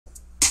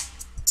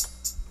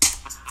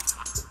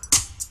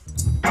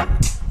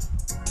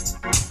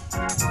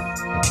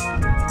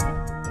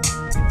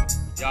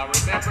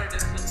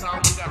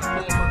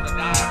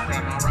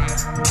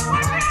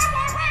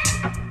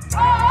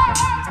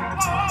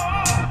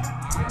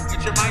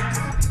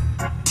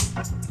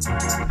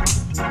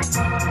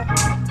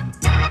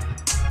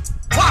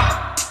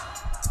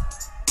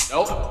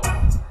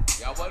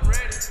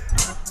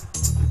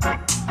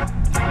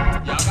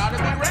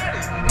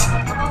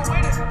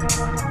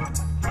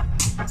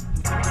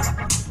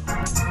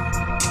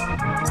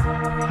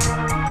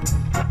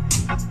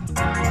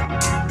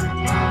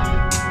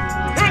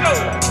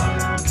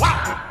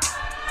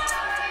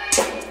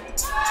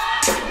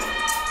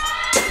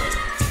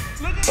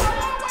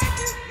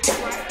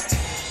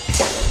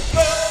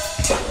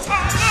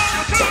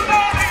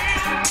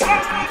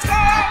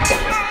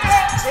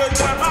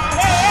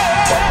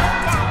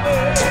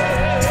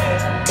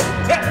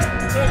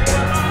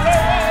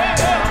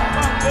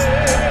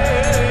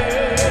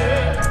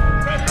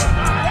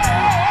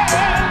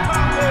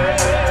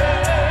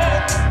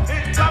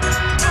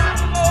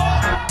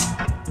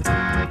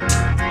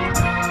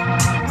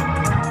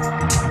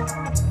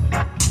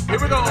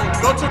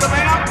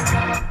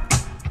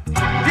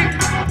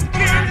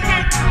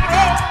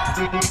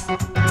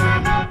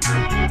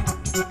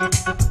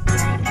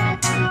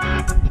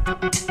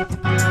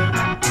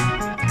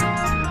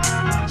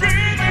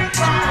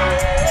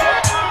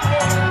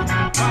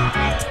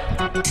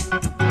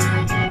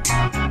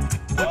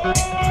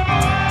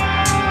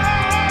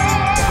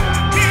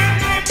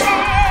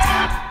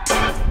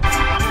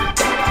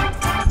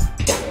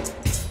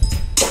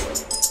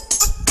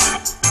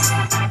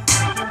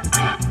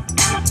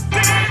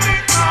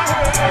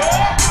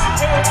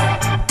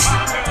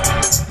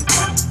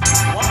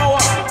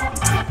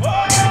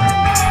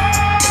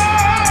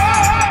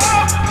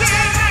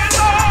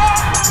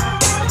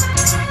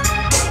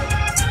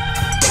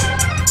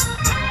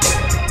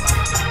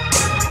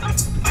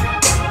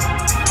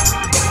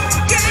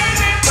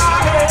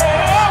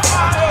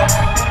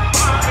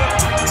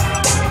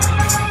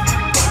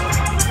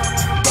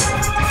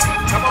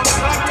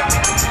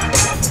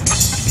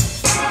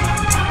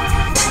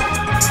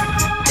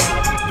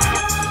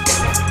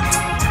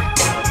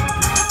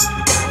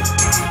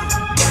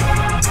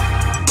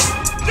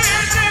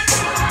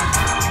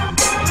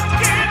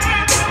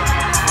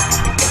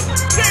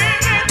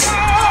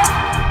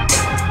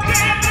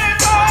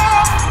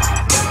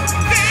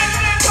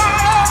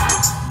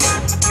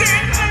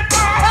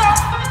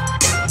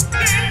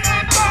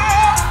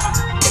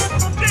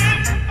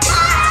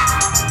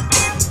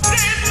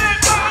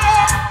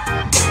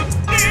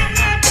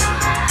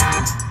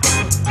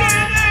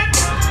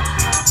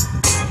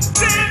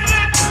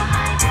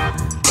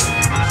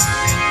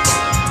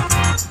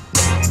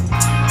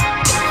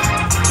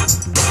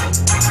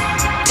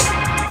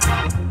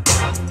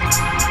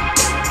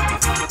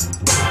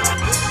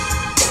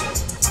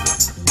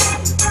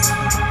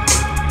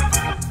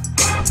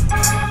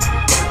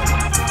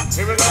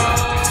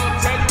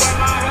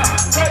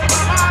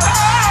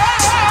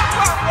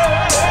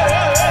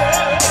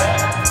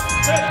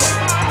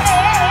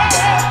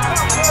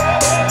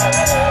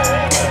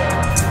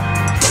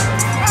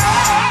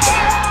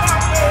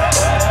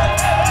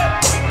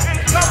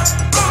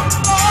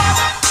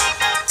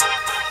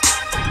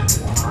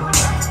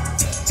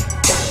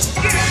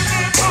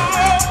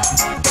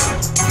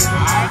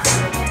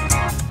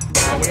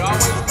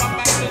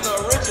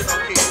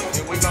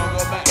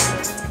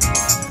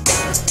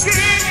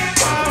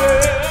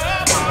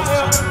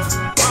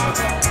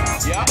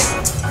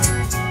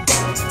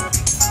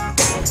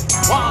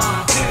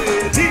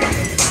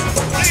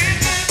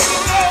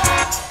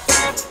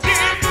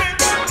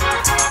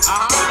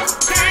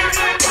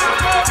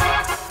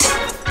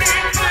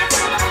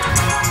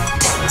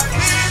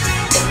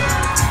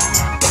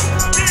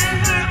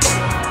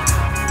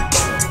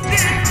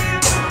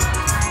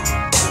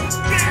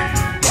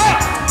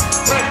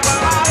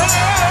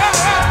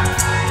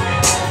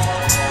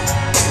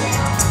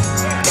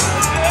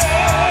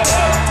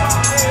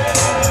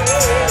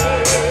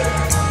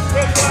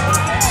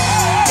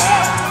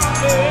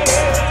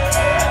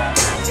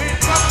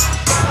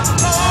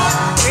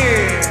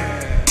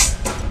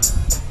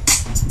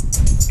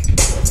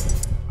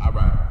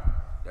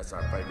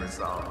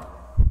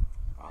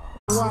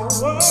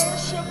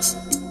worship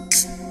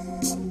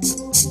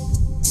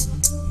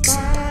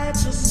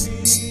majesty,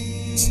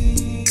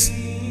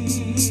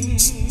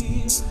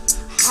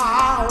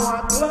 how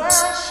I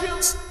bless you,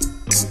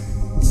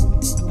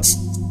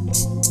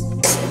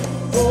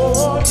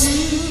 for you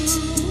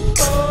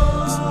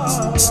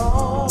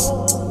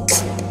alone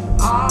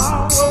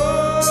are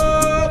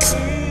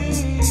worthy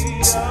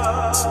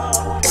of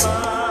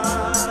my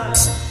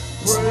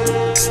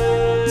praise.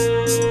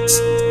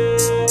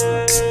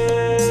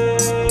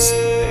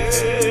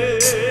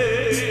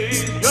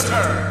 Your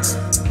turn.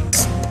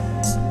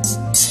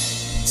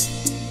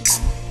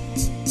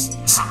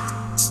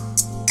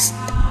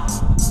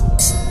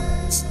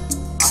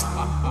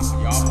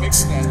 Y'all fix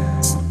that.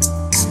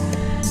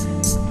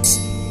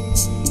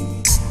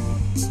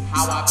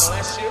 How I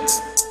bless you,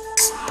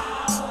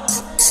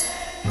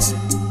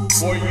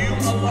 for you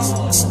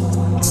alone,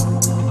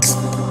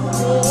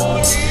 for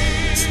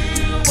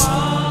you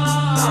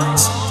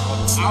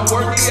are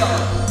worthy of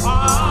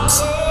my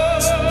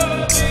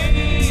praise.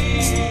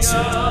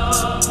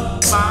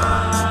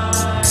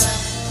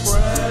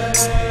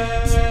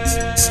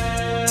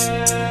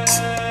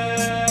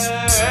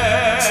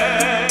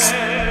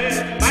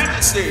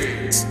 Majesty,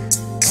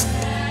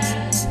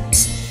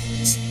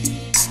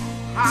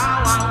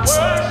 how I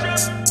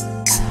worship,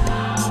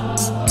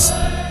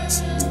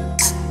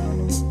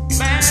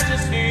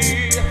 majesty,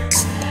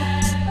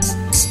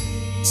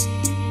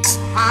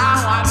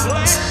 how I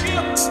bless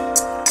you,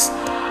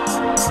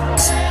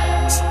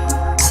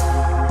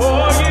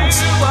 for you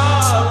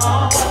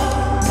alone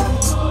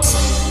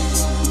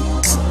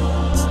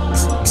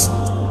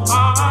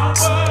are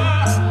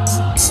worthy.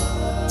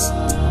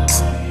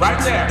 Right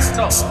there.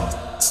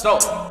 So,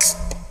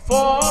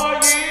 for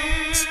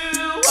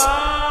you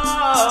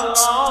alone.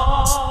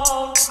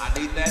 I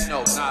need that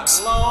note, not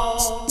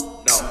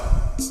long. No,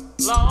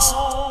 long.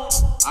 All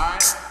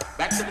right,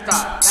 back to the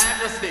top.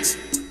 Majesty,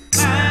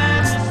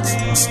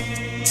 majesty,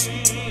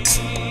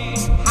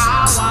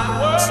 how I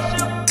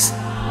worship,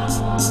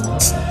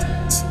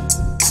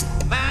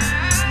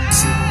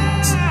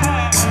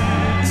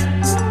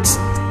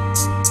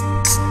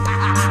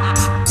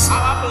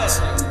 how I bless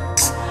you,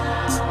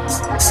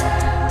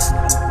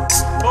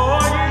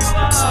 for you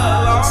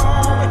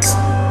alone.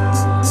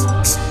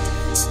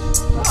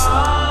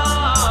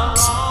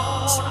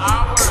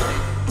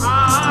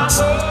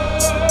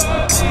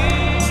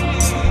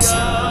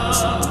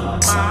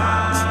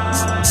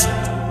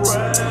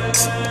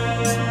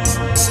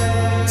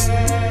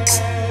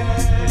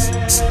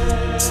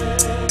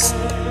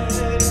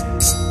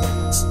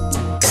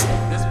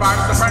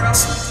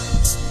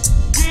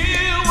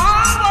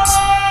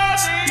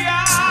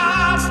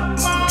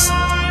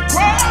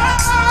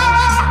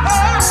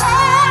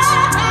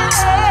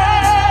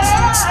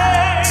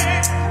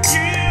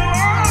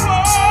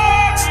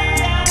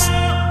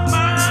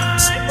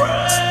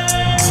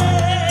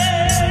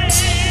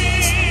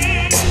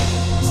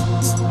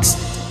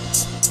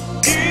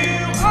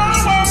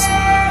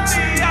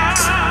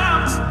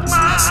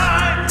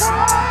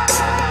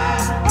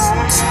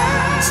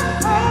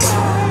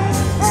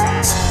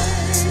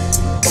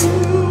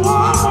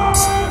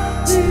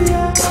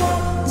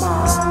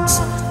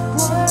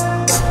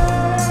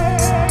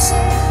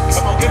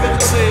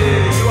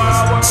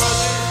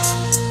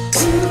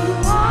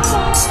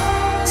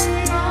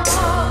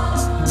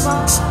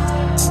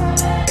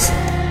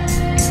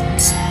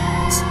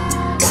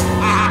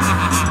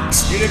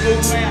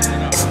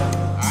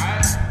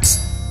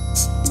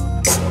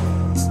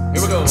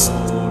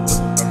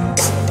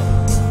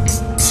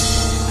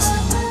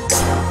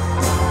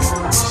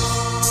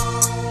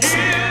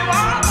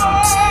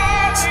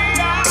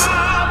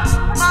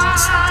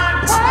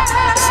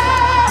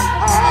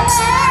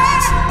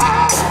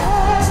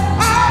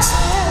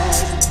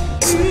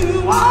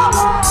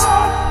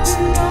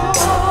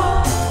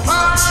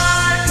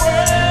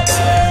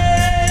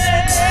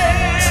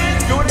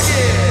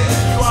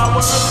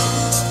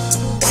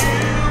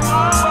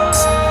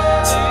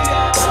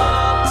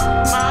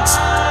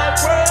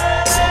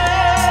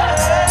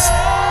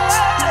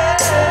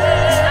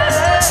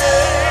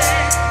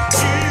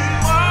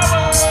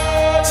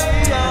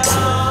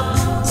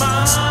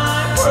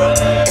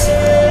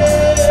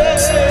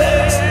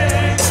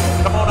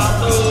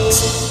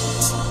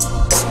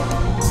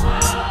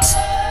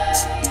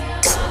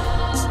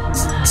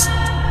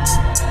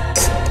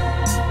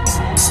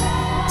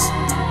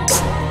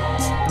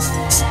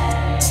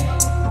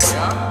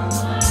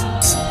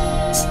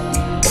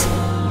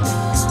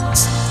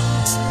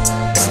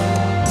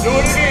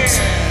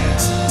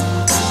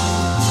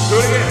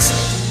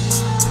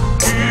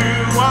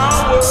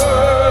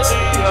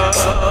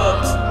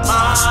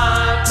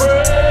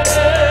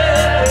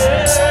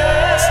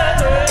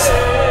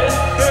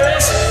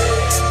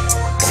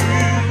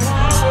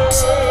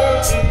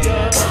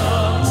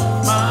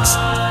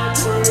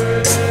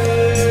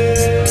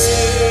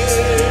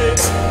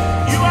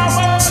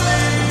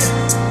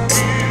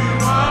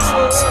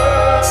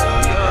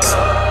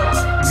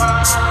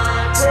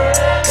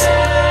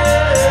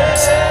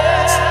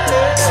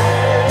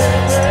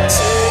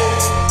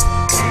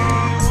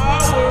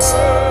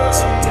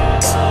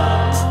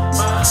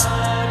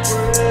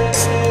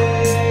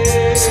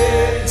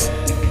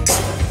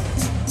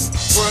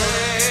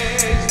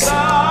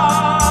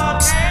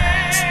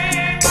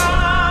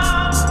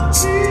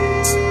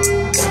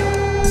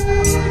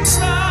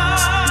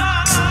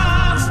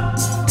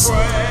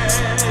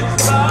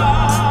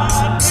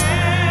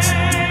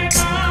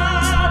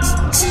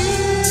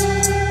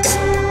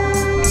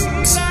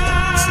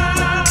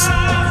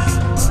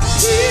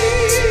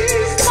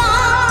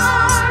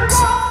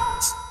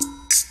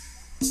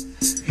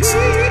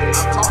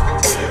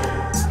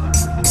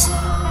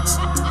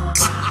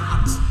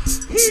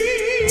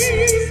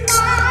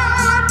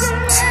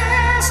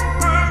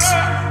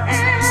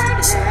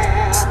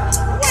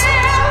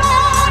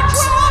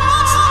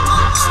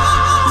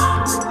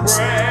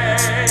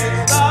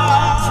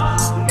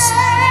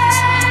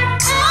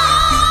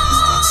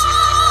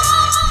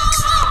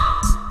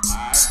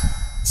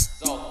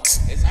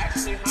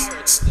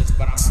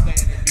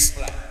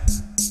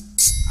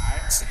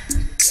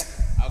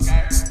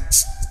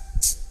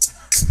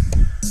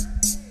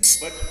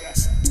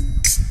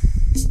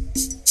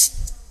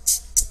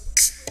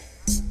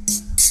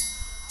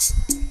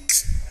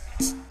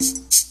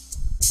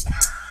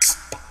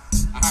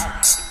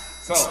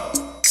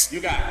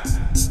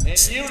 In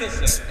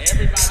unison,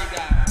 everybody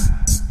got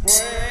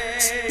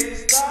praise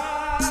the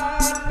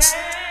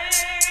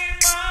name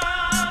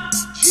of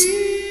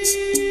Jesus.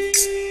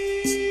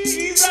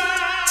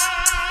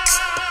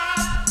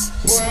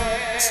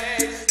 Praise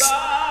the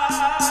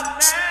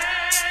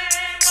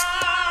name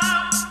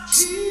of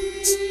Jesus.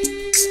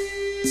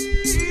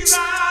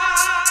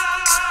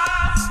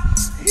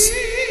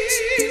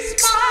 He's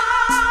my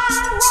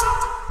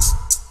rock.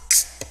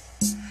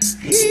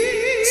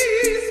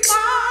 He's my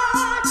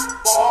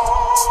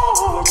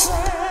fortress.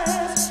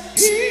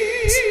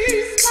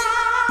 He's my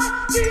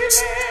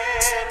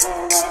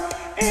deliverer.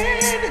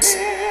 In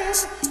him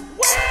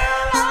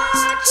will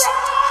I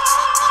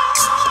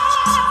trust.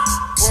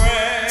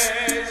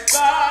 Praise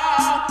the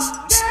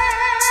name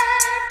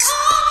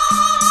of.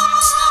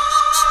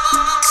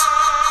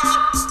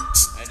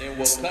 And then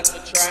we'll cut the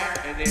track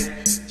and then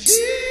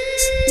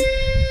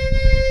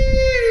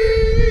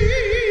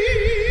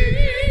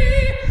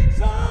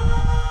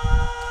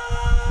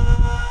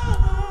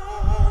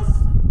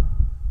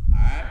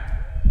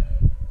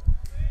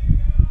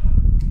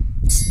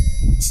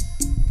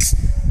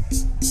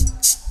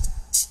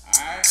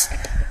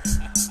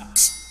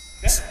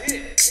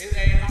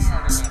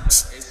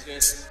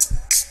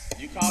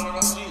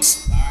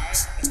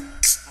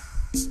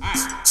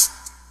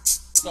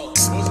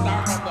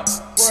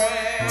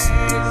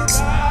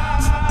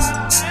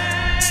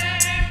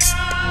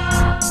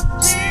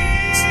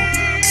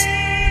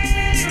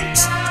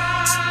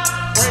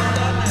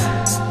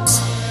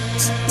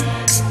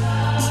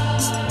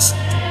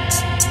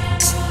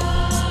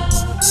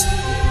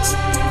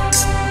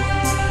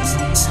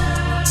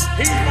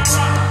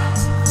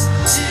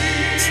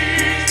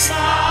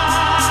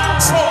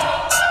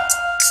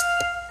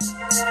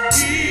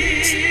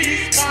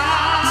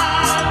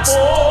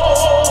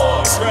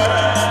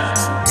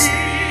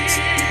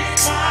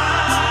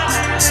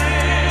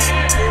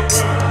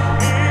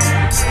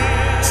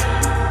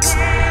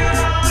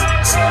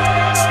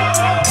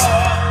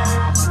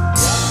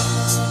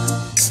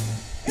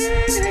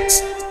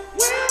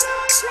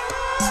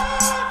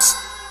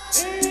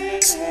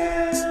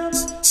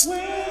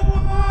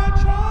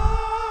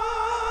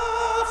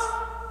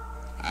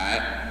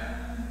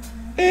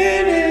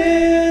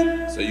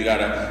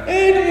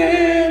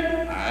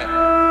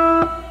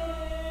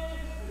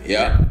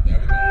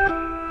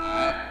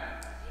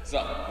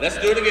let's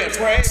do it again.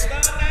 Praise the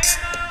name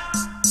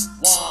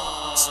of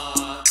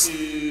 1, 2,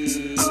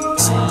 3,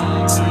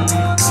 2,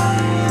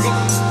 3, go.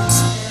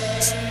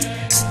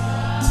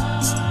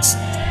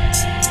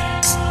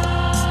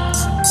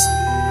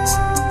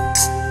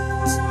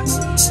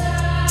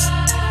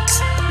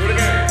 Do it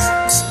again.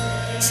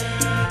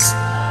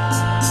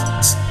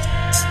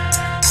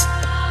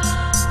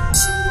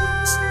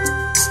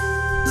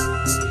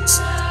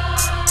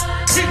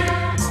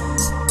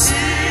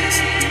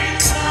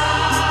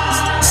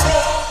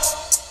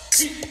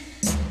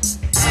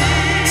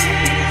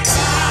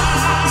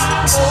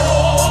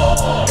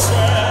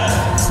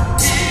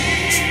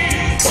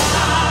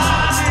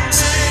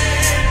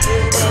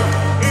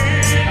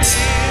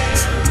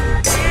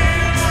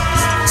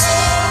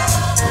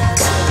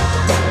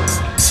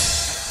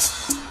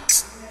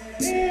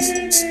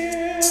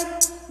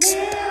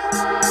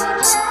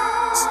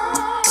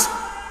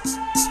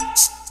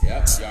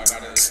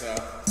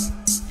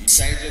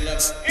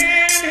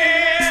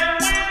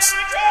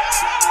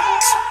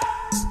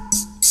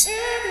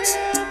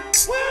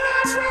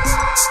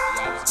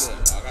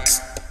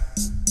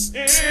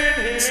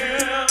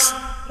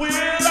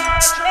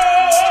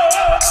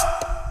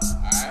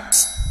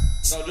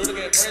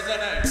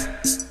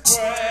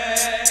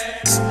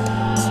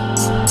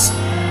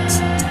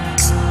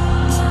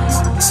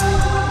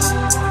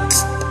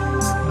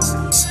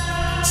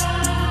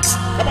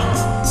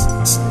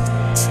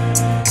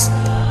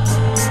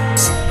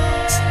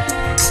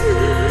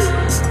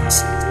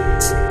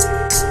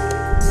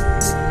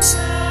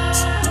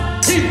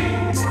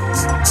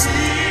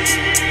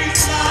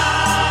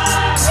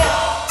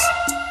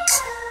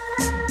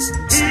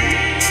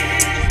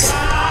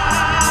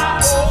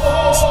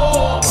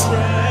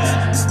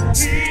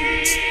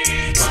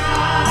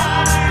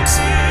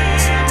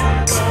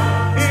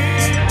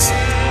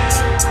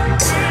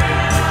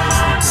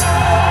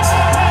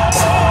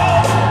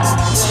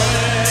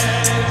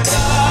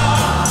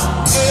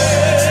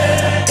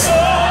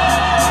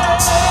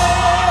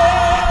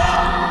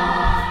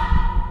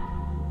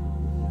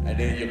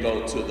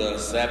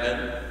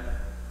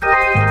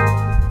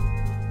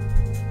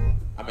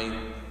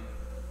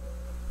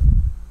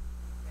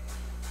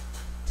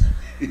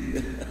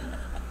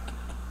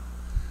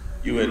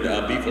 You in B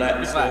flat?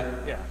 B flat,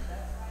 yeah.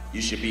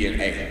 You should be in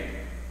A.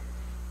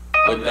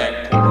 With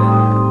that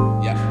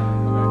chord. Yeah.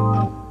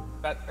 Okay.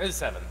 That is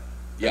 7.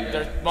 Yeah.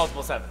 There's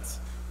multiple 7s.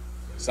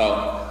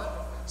 So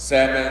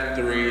 7,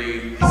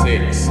 3,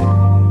 6.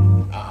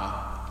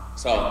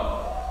 So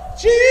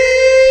Jesus.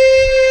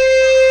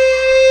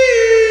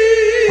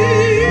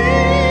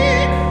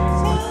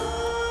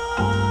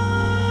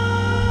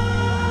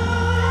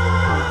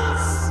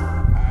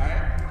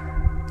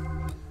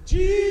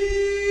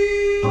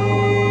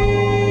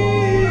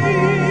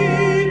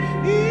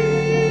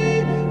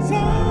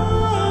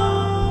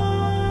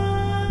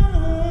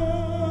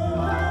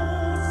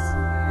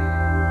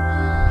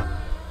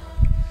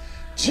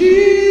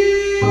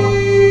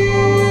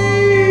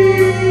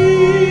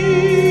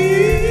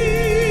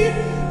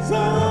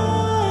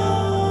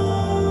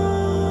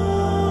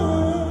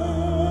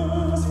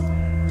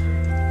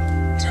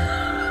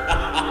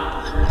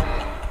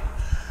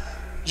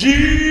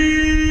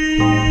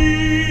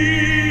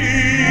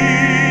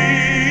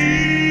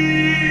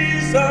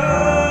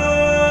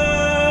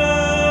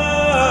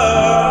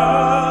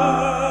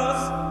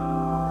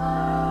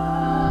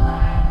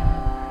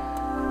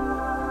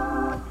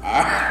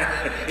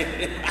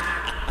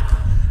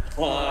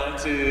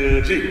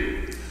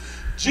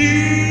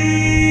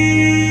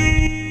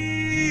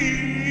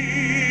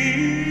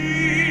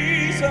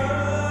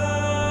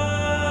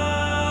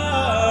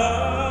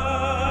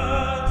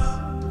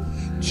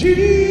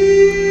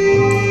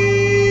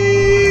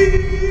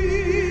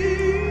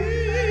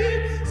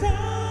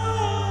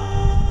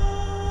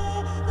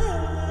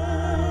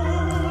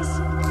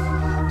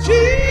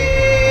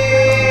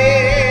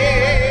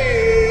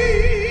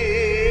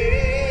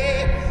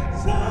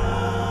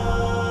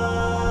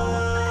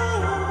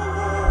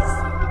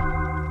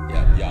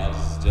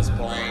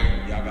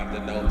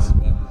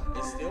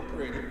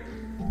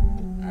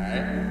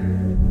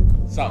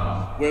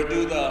 We'll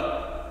do the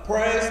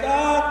praise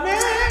the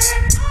name.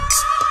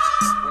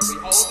 When we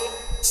hold it,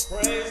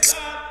 praise the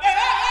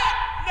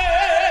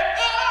name.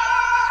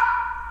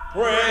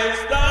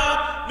 Praise the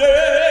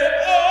name.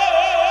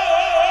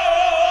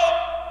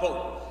 Boom.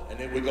 And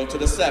then we go to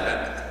the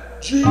seventh.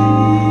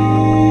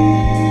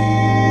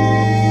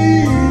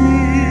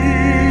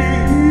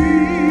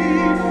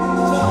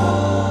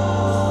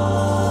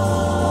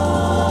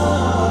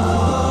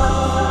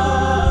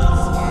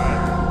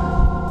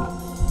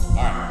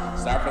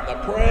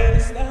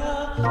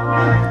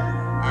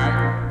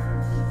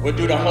 We'll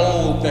do the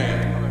whole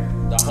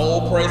thing. The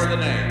whole praise the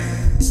name.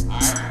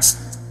 Alright?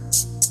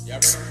 You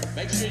ready?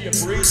 Make sure you're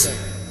breathing.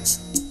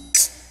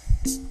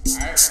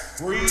 Alright?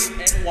 Breathe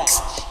and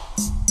watch.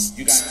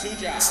 You got 2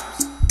 jobs.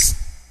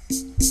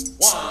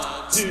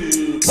 1,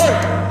 2, 3.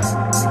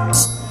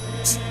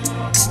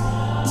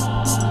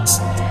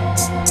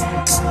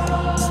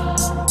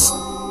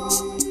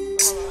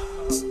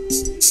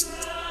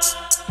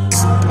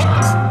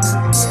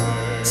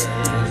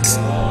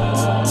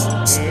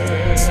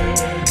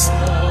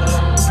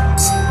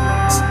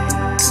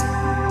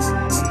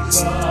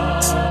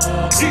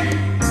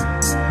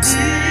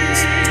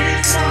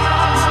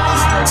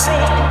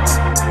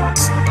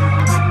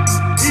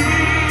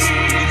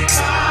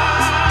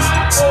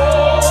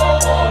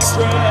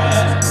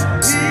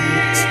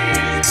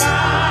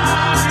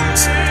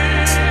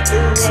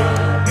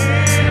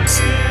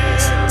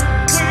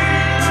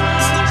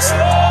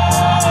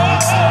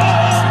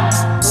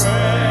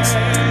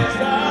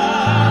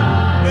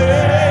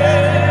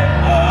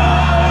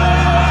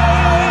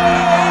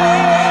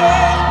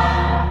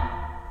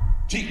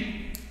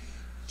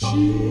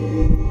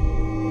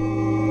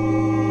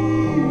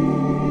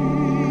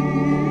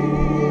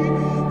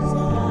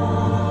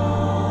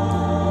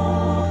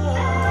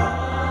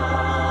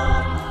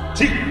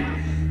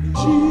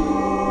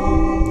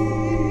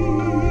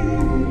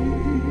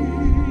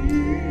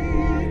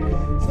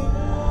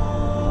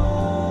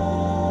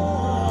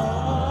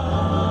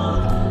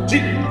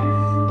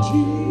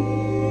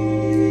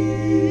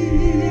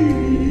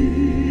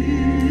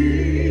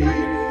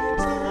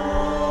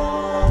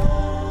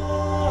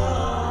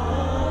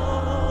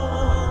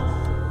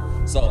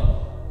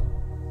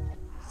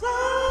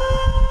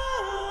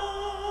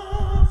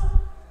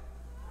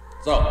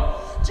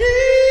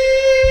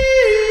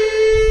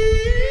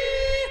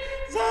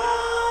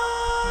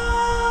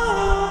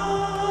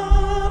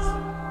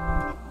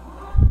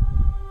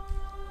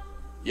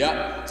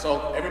 Yep,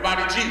 so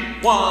everybody G.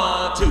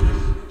 1, 2.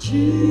 G.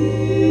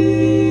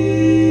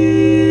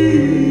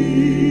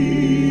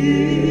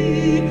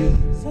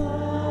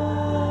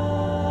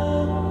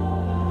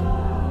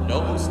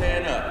 No, who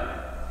stand up?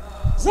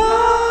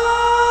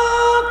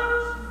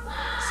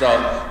 So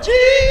G.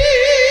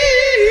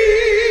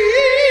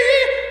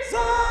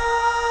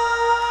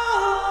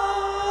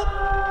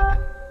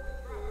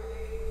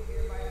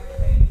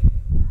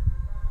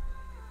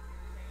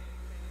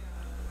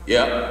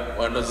 Yep,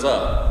 when the Z.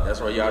 That's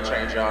where y'all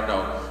change y'all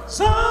note.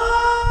 Z.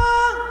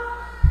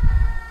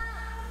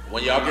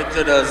 When y'all get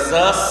to the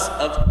Zus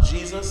of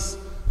Jesus,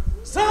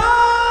 Zus.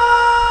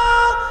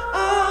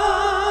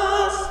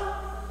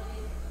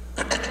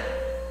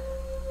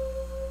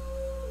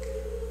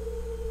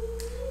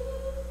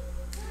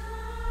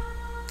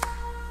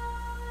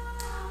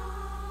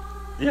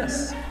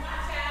 Yes.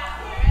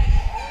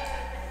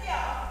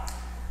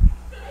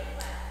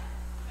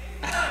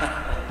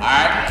 All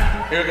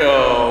right, here we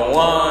go.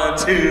 1,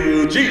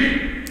 2, G.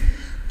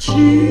 G.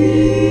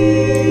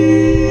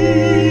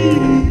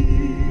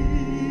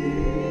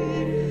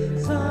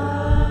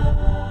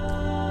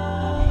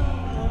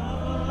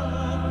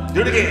 Do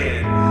it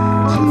again.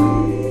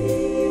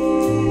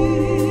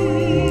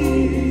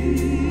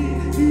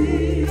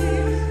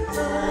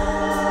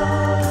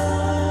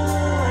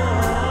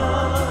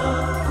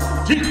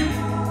 G.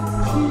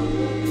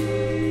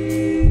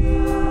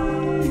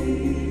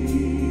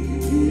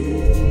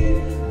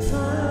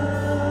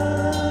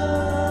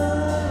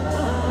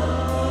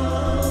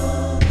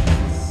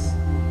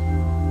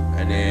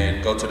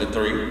 Go to the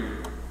 3,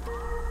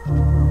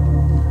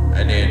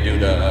 and then do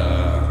the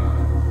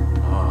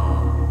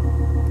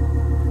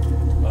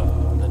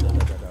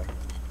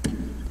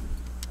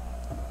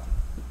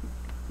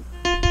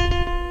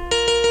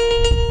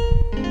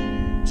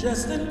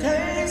just in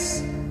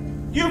case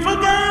you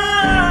forgot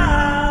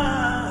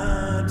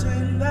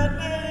in that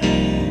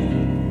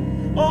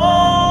name,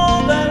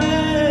 oh that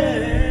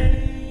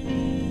name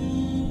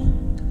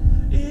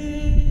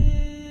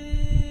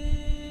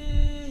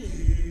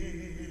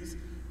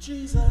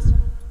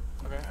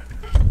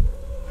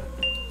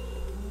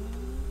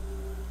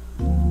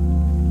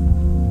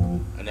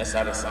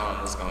that's how the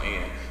song is gonna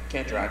end.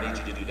 Kendra, I need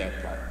you to do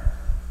that part.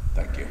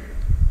 Thank you.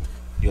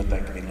 You'll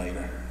thank me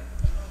later.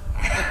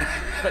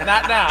 But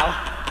not now.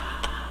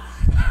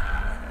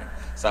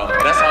 So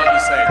that's all you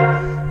say.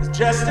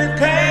 Just in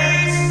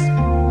case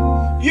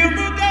you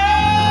forgot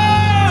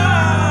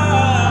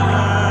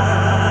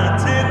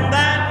in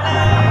that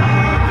name,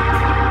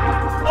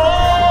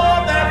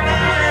 oh, that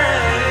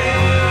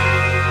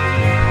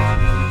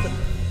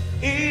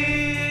name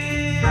is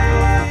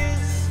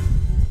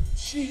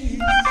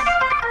Jesus.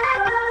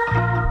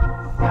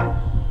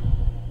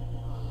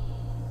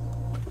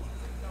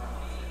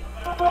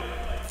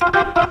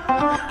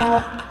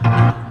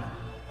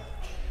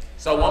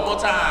 So one more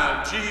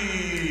time,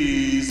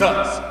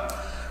 Jesus.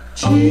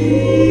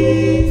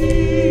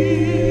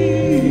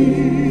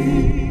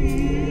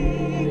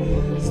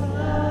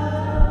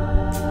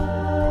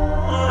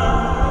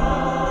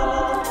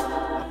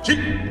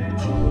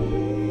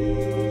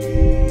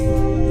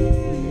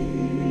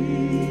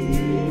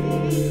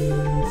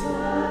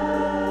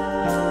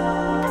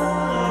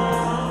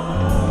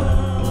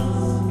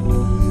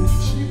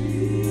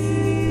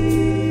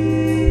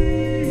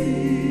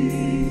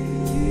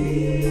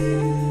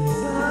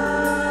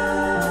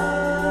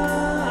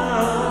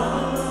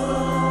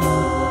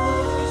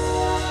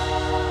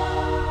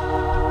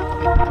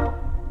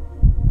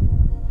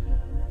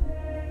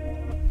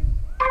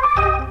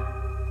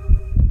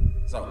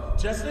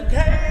 Just in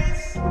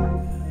case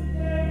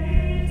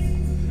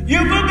you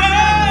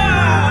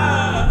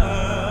forgot,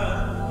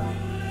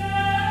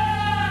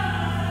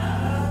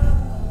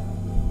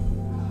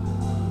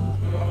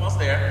 almost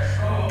there.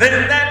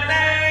 Then that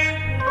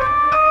name,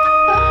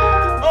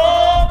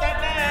 oh, that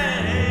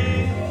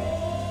name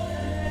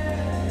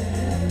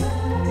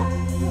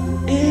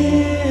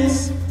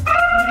is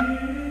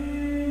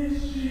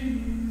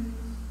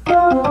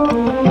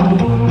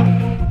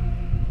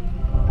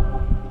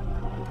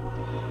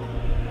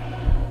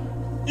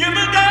you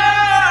forgot.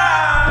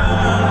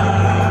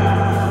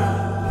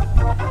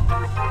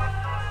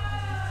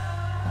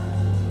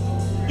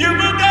 You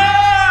forgot.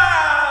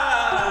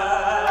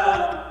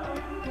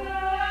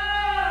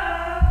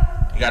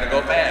 You gotta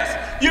go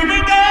fast. You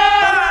forgot.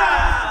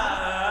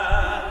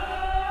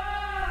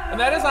 And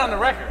that is on the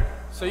record,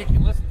 so you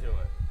can listen to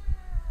it.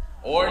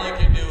 Or you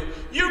can do,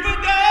 you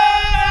forgot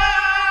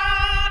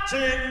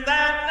in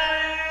that name.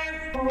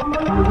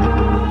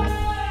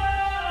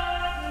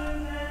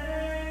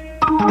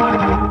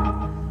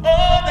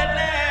 Oh, that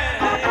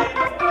name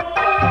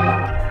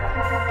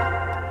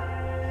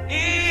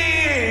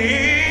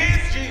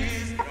is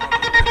Jesus.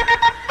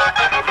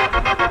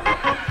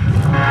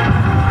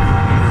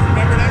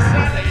 Remember that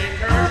Sunday,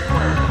 encourage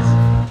words.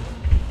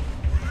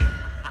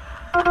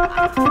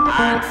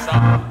 Alright, so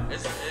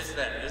it's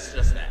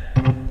just that.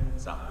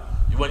 So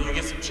when you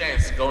get some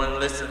chance, go and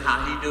listen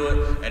how he do it,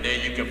 and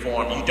then you can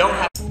form. You don't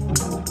have.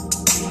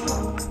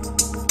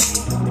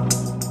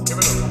 Here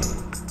we go.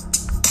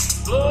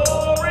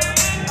 Glory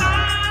and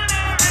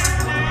honor to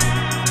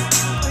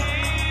Him.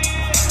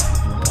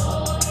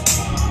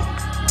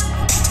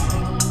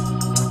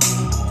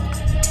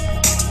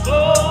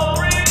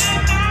 Glory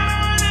and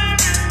honor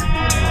to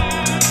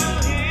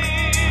Him.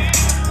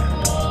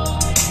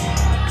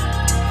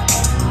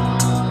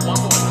 One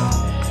more.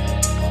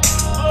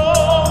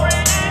 Glory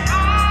and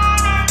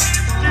honor to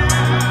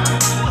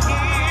Him.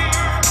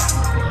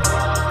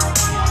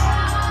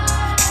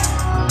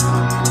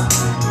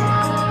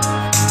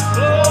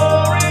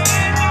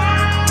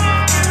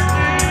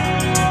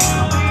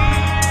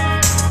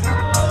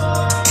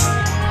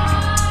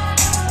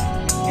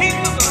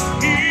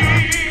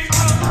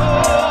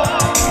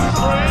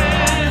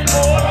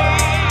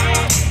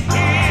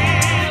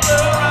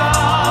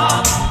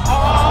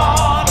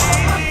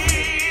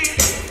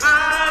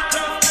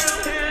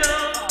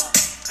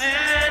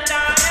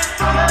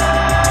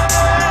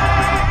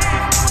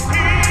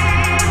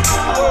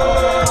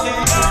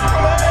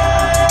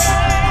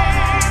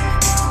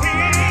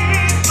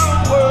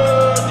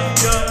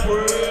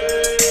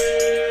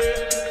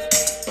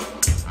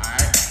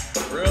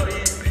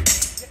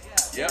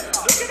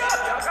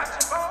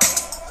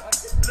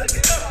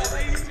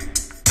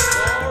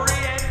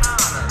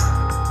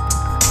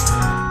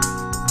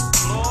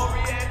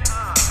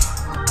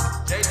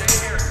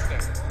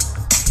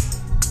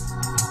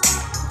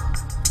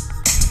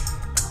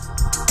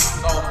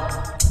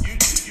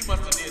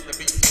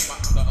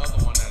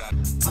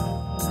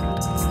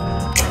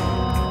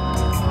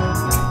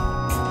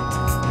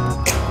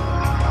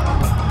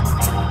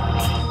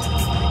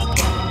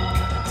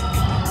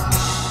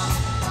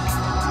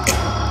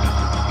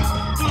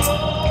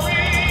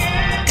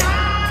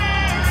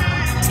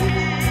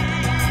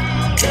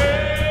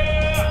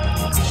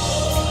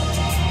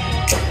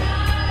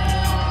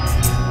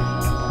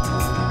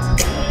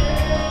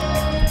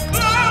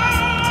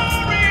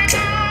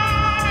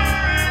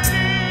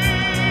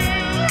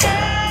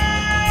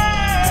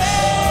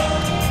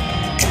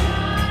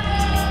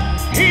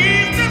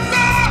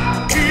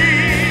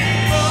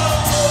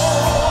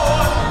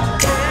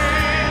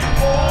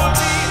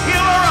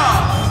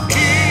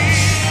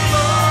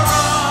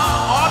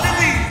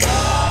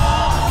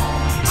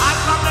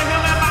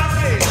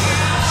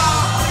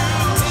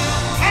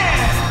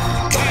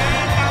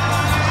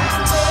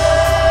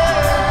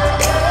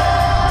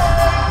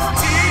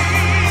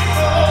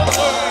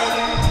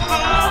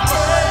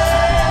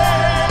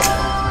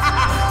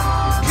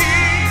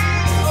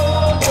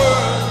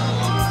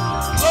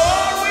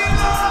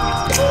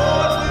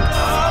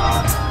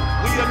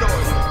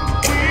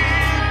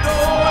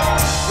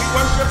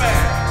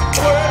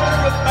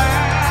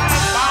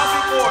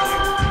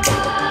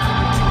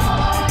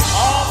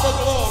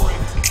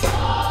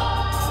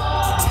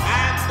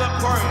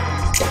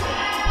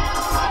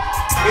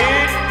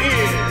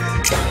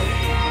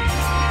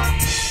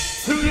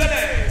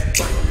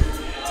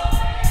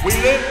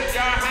 lift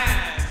our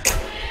hands.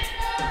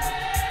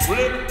 We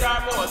lift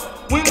our voice.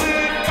 We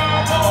lift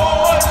our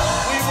voice.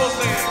 We will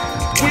sing.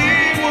 We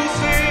will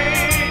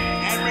sing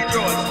and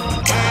rejoice.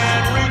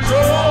 And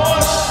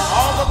rejoice.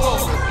 All the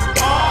glory.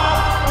 All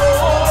the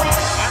glory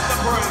and the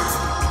praise.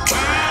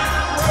 And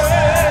the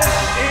praise.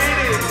 It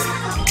is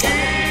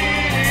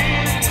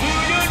to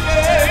your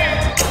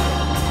name.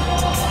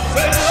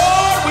 Say,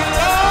 Lord, we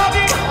love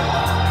you.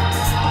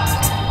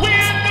 We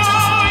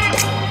adore you.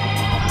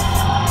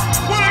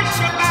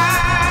 Worship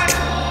and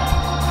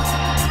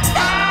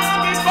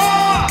bow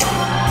before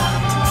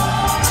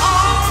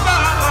all the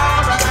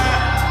glory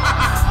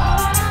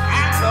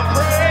and the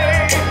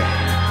praise.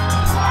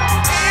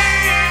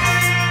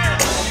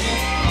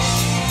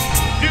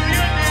 To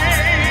your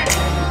name,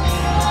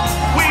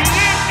 we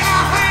lift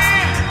our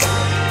hands,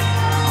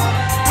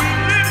 we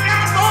lift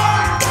our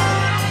voice,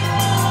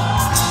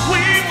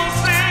 we will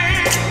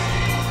sing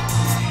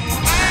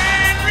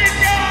and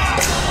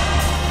rejoice.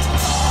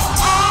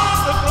 All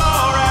the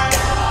glory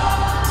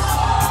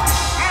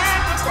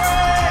and the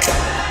praise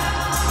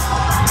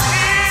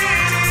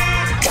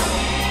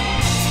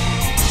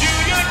to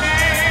your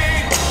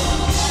name.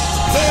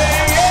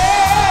 Say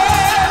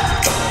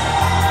yes,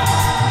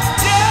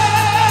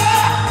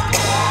 yes,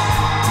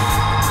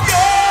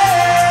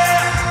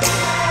 yes,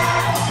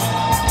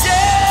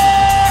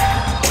 yes.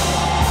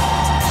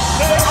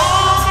 Say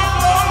all the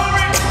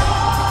glory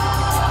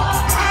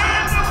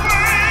and the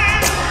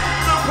praise,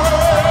 the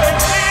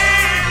praise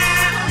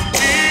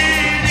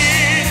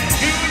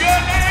to your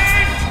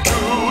name, to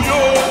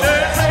your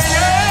name. Say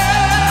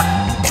yes,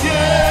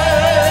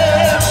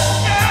 yes,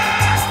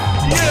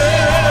 yes,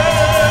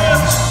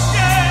 yes,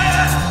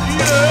 yes,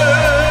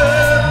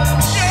 yes,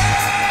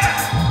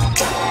 yes.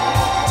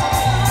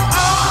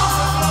 All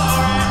the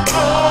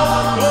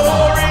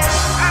glory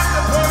and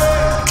the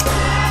praise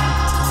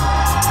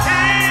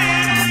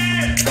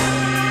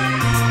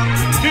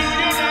to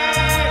your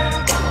name.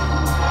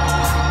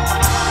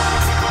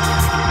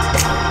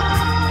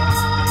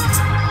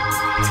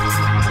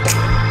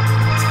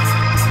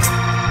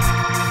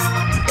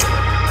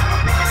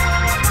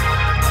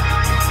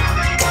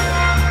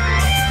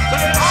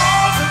 Say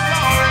all the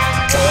glory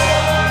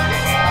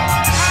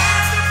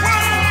and the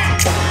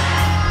praise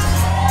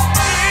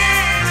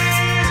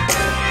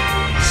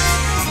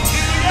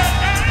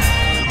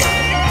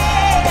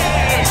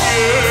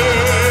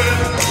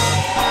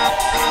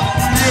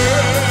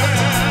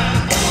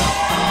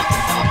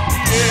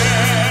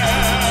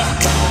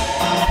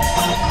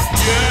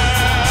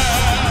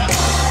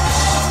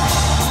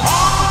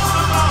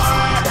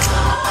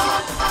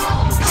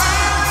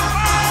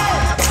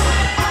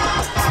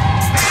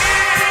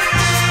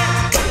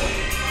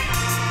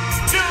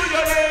to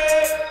your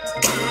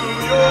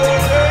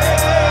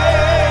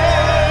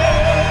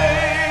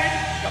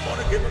Come on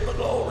and give him the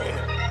glory.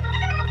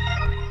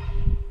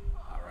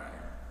 All right,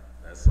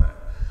 that's it.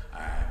 All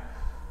right,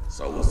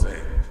 so we'll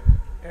sing.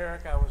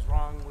 Eric, I was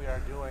wrong. We are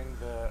doing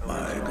the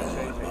My original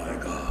God, JJ.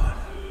 my God.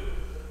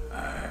 All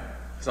right,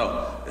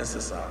 so this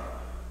is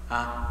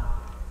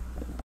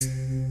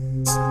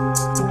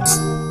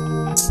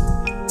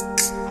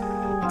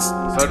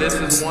So this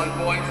is one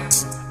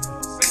voice.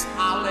 Sing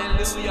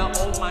hallelujah,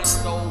 oh my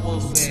soul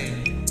will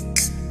sing.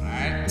 All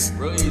right,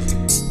 real easy.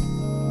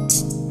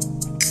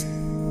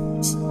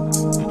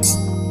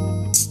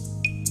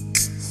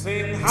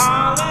 Sing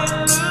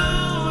hallelujah,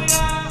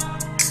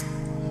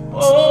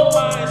 oh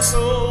my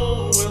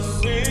soul will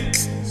sing.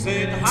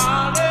 Sing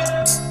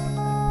hallelujah,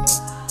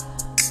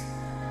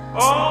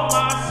 oh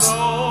my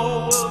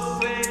soul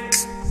will sing.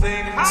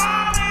 Sing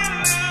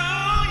hallelujah,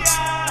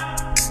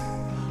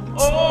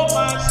 oh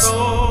my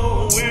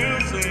soul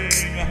will sing.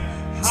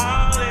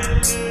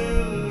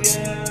 Hallelujah,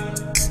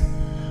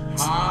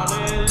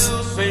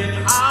 hallelujah, sing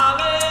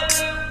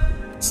hallelujah.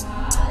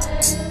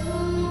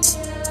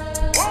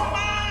 Oh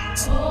my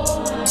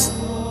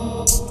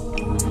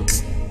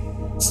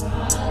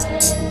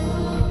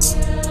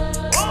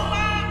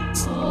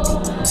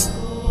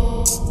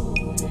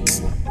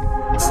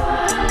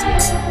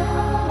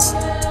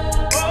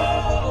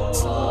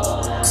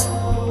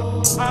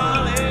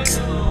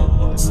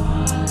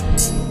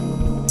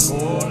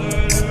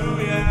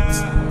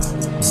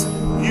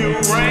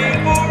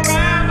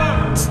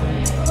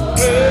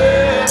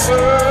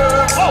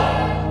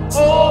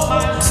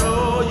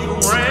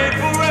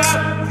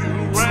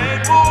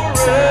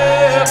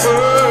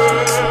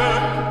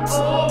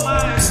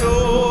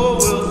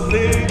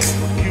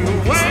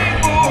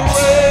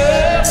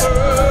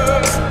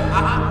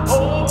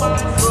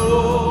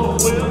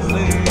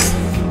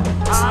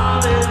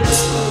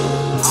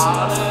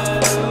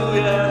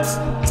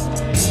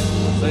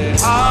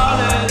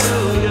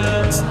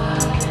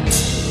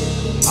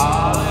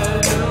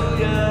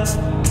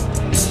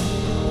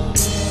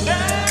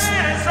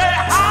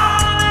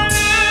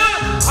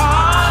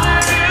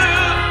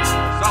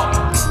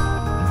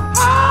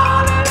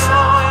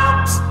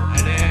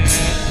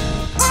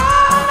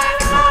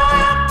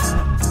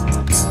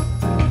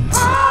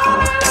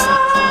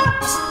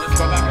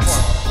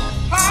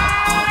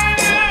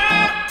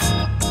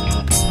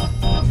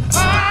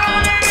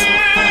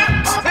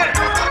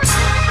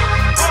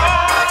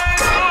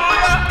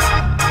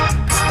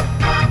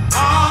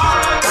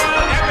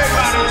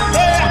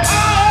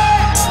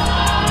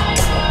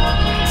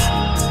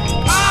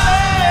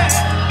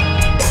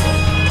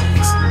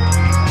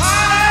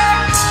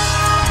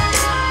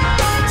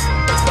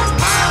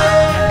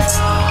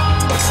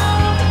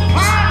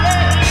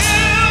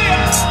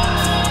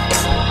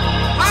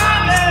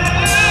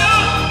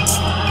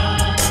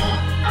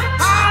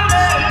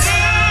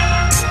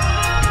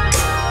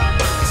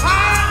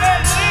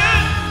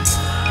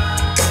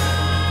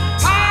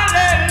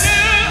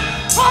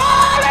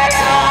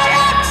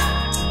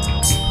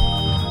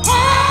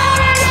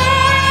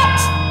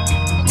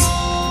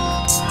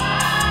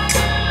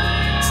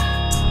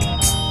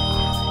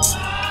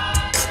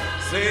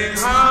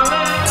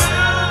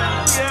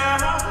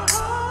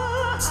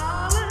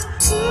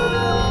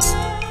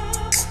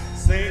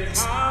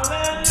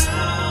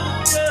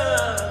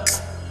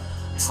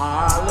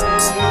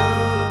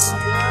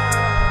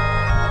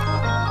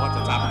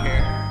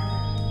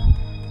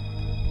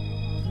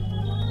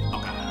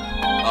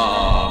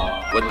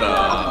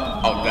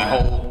Oh,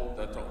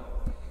 that tone.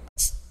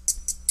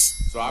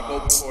 So I go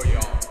before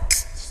y'all.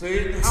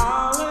 Sing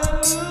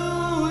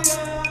hallelujah.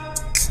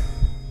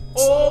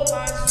 Oh,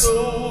 my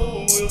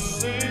soul will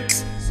sing.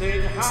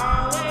 Sing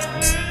hallelujah.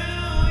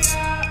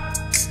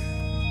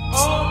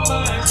 Oh, my